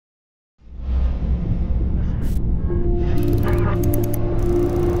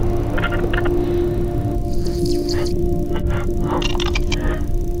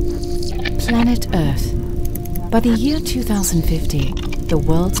By the year 2050, the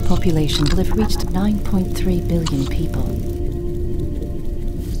world's population will have reached 9.3 billion people.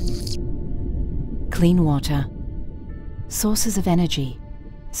 Clean water, sources of energy,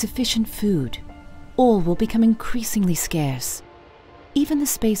 sufficient food, all will become increasingly scarce. Even the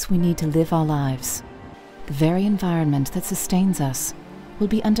space we need to live our lives, the very environment that sustains us, will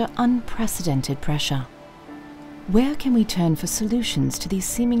be under unprecedented pressure. Where can we turn for solutions to these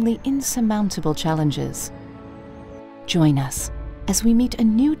seemingly insurmountable challenges? Join us as we meet a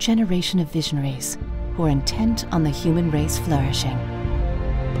new generation of visionaries who are intent on the human race flourishing.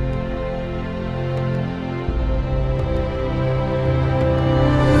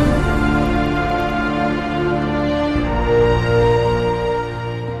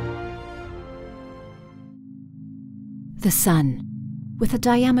 The Sun, with a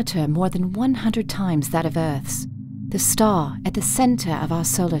diameter more than 100 times that of Earth's, the star at the center of our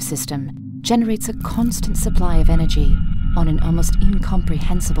solar system generates a constant supply of energy on an almost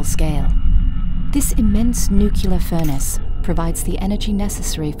incomprehensible scale. This immense nuclear furnace provides the energy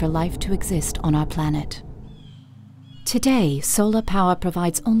necessary for life to exist on our planet. Today, solar power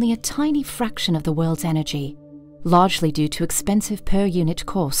provides only a tiny fraction of the world's energy, largely due to expensive per-unit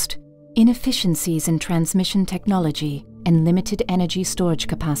cost, inefficiencies in transmission technology, and limited energy storage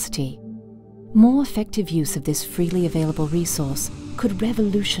capacity. More effective use of this freely available resource could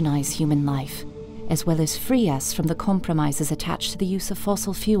revolutionize human life, as well as free us from the compromises attached to the use of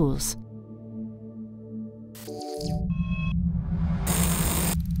fossil fuels.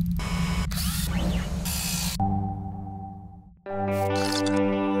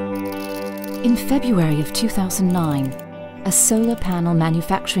 In February of 2009, a solar panel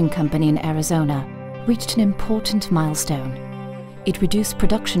manufacturing company in Arizona reached an important milestone. It reduced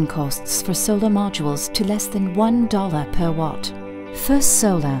production costs for solar modules to less than $1 per watt. First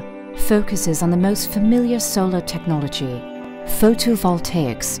Solar focuses on the most familiar solar technology,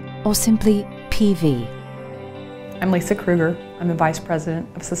 photovoltaics, or simply PV. I'm Lisa Krueger. I'm the Vice President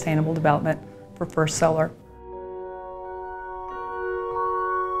of Sustainable Development for First Solar.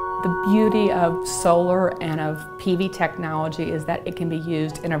 The beauty of solar and of PV technology is that it can be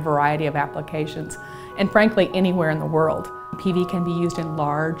used in a variety of applications, and frankly, anywhere in the world. PV can be used in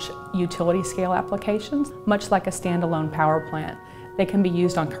large utility scale applications, much like a standalone power plant. They can be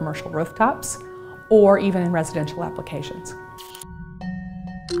used on commercial rooftops or even in residential applications.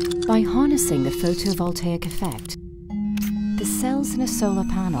 By harnessing the photovoltaic effect, the cells in a solar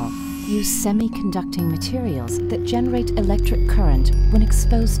panel use semiconducting materials that generate electric current when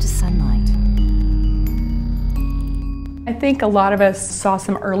exposed to sunlight. I think a lot of us saw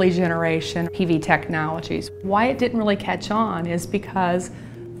some early generation PV technologies. Why it didn't really catch on is because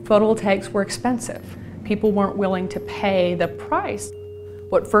photovoltaics were expensive. People weren't willing to pay the price.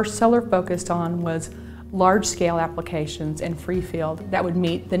 What First Solar focused on was large-scale applications in free field that would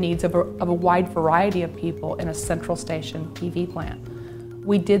meet the needs of a wide variety of people in a central station PV plant.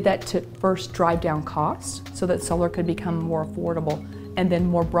 We did that to first drive down costs so that solar could become more affordable and then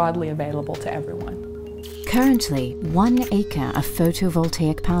more broadly available to everyone. Currently, 1 acre of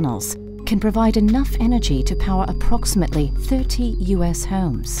photovoltaic panels can provide enough energy to power approximately 30 US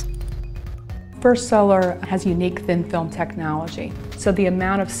homes. First Solar has unique thin film technology, so the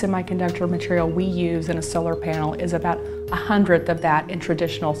amount of semiconductor material we use in a solar panel is about 1/100th of that in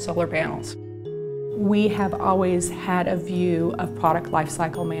traditional solar panels. We have always had a view of product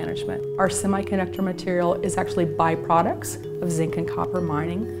lifecycle management. Our semiconductor material is actually byproducts of zinc and copper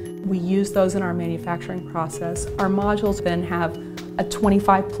mining. We use those in our manufacturing process. Our modules then have a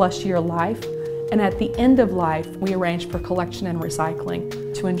 25+ year life, and at the end of life, we arrange for collection and recycling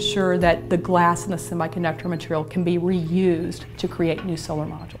to ensure that the glass and the semiconductor material can be reused to create new solar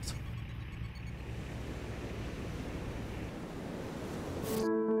modules.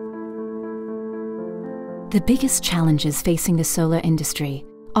 The biggest challenges facing the solar industry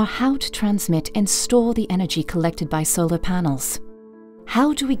are how to transmit and store the energy collected by solar panels.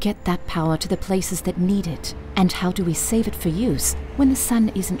 How do we get that power to the places that need it? And how do we save it for use when the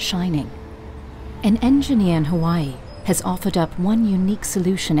sun isn't shining? An engineer in Hawaii has offered up one unique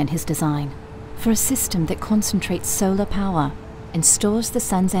solution in his design for a system that concentrates solar power and stores the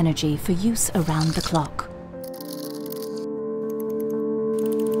sun's energy for use around the clock.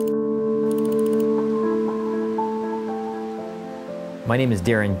 My name is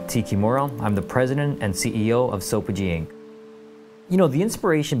Darren Kimura. I'm the president and CEO of Sopogy Inc. You know, the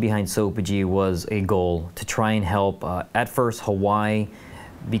inspiration behind Sopogy was a goal to try and help, at first, Hawaii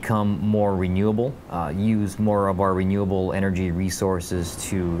become more renewable, use more of our renewable energy resources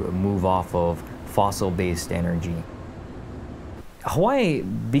to move off of fossil-based energy. Hawaii,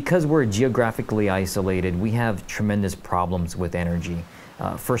 because we're geographically isolated, we have tremendous problems with energy.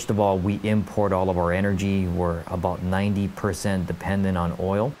 First of all, we import all of our energy. We're about 90% dependent on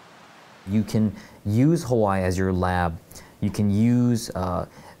oil. You can use Hawaii as your lab. You can use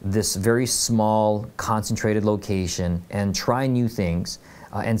this very small, concentrated location and try new things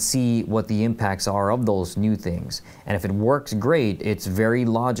and see what the impacts are of those new things. And if it works great, it's very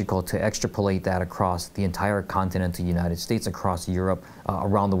logical to extrapolate that across the entire continental United States, across Europe,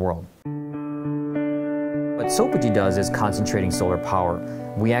 around the world. What Sopogy does is concentrating solar power.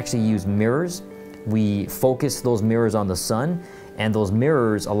 We actually use mirrors. We focus those mirrors on the sun, and those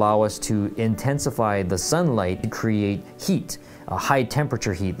mirrors allow us to intensify the sunlight to create heat, high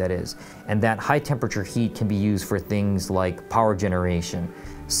temperature heat that is. And that high temperature heat can be used for things like power generation.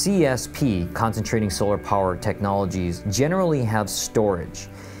 CSP, concentrating solar power technologies, generally have storage.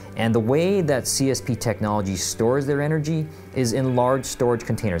 And the way that CSP technology stores their energy is in large storage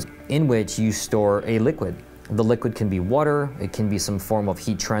containers in which you store a liquid. The liquid can be water, it can be some form of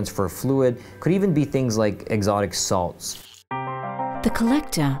heat transfer fluid, could even be things like exotic salts. The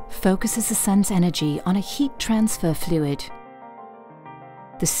collector focuses the sun's energy on a heat transfer fluid.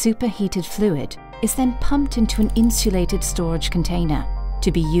 The superheated fluid is then pumped into an insulated storage container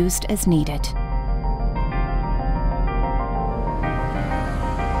to be used as needed.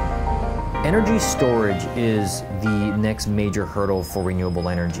 Energy storage is the next major hurdle for renewable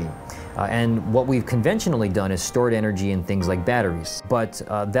energy. And what we've conventionally done is stored energy in things like batteries. But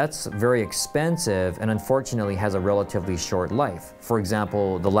that's very expensive and unfortunately has a relatively short life. For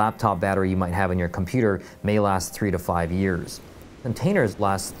example, the laptop battery you might have in your computer may last 3 to 5 years. Containers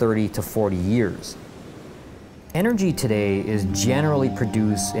last 30 to 40 years. Energy today is generally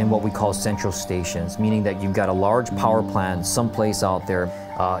produced in what we call central stations, meaning that you've got a large power plant someplace out there.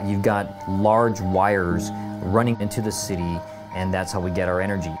 You've got large wires running into the city, and that's how we get our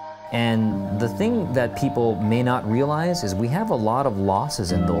energy. And the thing that people may not realize is we have a lot of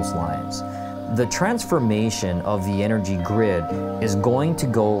losses in those lines. The transformation of the energy grid is going to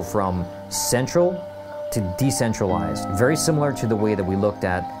go from central to decentralized, very similar to the way that we looked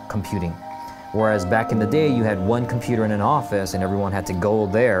at computing. Whereas back in the day, you had one computer in an office and everyone had to go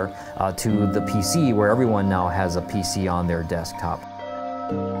there to the PC, where everyone now has a PC on their desktop.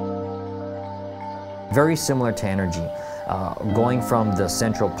 Very similar to energy. Going from the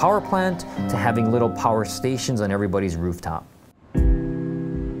central power plant to having little power stations on everybody's rooftop.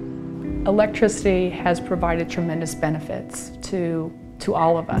 Electricity has provided tremendous benefits to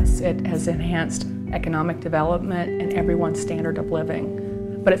all of us. It has enhanced economic development and everyone's standard of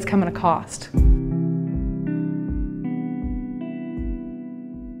living, but it's come at a cost.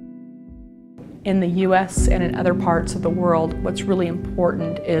 In the US and in other parts of the world, what's really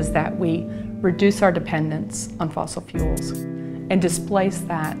important is that we reduce our dependence on fossil fuels and displace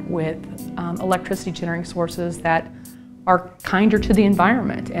that with electricity generating sources that are kinder to the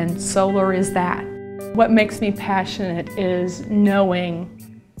environment, and solar is that. What makes me passionate is knowing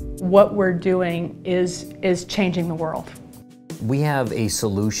what we're doing is changing the world. We have a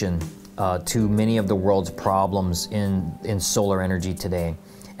solution to many of the world's problems in solar energy today.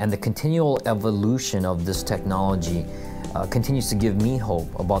 And the continual evolution of this technology continues to give me hope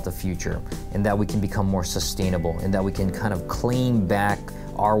about the future, and that we can become more sustainable, and that we can kind of claim back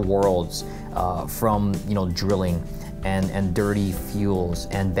our worlds from drilling and dirty fuels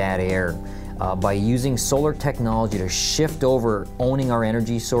and bad air. By using solar technology to shift over owning our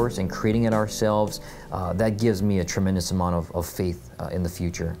energy source and creating it ourselves, that gives me a tremendous amount of faith in the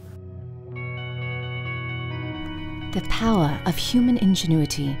future. The power of human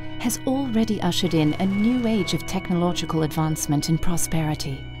ingenuity has already ushered in a new age of technological advancement and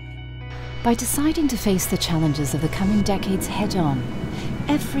prosperity. By deciding to face the challenges of the coming decades head-on,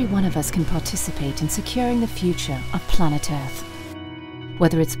 every one of us can participate in securing the future of planet Earth.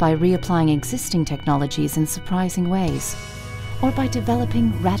 Whether it's by reapplying existing technologies in surprising ways, or by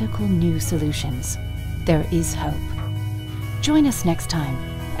developing radical new solutions, there is hope. Join us next time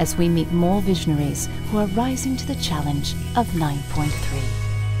as we meet more visionaries who are rising to the challenge of 9.3.